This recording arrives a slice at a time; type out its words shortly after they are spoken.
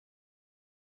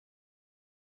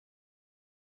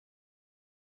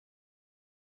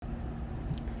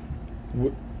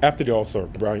After the All-Star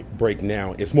break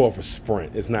now, it's more of a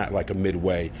sprint. It's not like a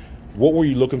midway. What were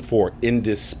you looking for in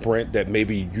this sprint that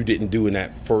maybe you didn't do in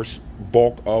that first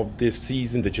bulk of this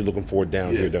season that you're looking for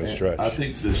down here down the stretch? I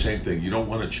think the same thing. You don't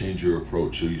want to change your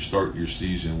approach. So you start your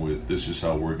season with, this is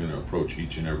how we're going to approach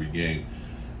each and every game.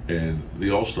 And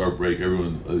the All-Star break,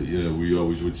 everyone, we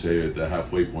always would say at the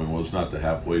halfway point. Well, it's not the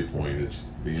halfway point. It's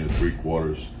being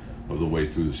 3/4 of the way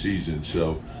through the season.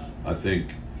 So I think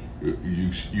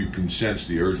you can sense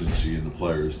the urgency in the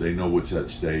players. They know what's at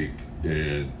stake,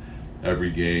 and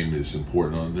every game is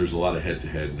important. There's a lot of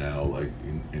head-to-head now, like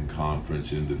in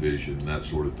conference, in division, that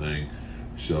sort of thing.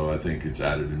 So I think it's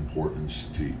added importance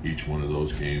to each one of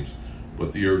those games.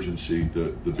 But the urgency,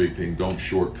 the big thing, don't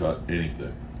shortcut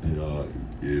anything.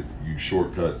 If you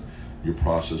shortcut your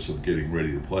process of getting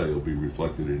ready to play, it'll be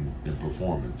reflected in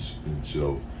performance. And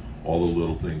so all the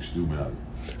little things do matter.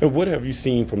 And what have you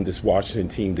seen from this Washington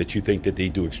team that you think that they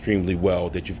do extremely well,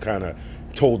 that you've kind of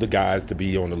told the guys to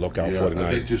be on the lookout for tonight?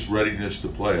 I think just readiness to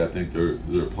play. I think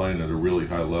they're playing at a really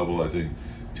high level. I think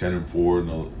 10-4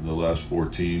 in the last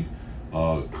 14,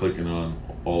 clicking on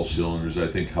all cylinders. I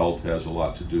think health has a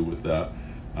lot to do with that.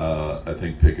 I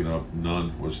think picking up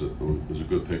none was a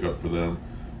good pickup for them.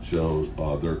 So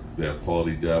they have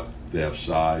quality depth. They have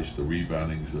size. The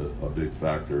rebounding is a big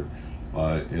factor,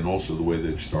 and also the way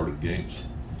they've started games.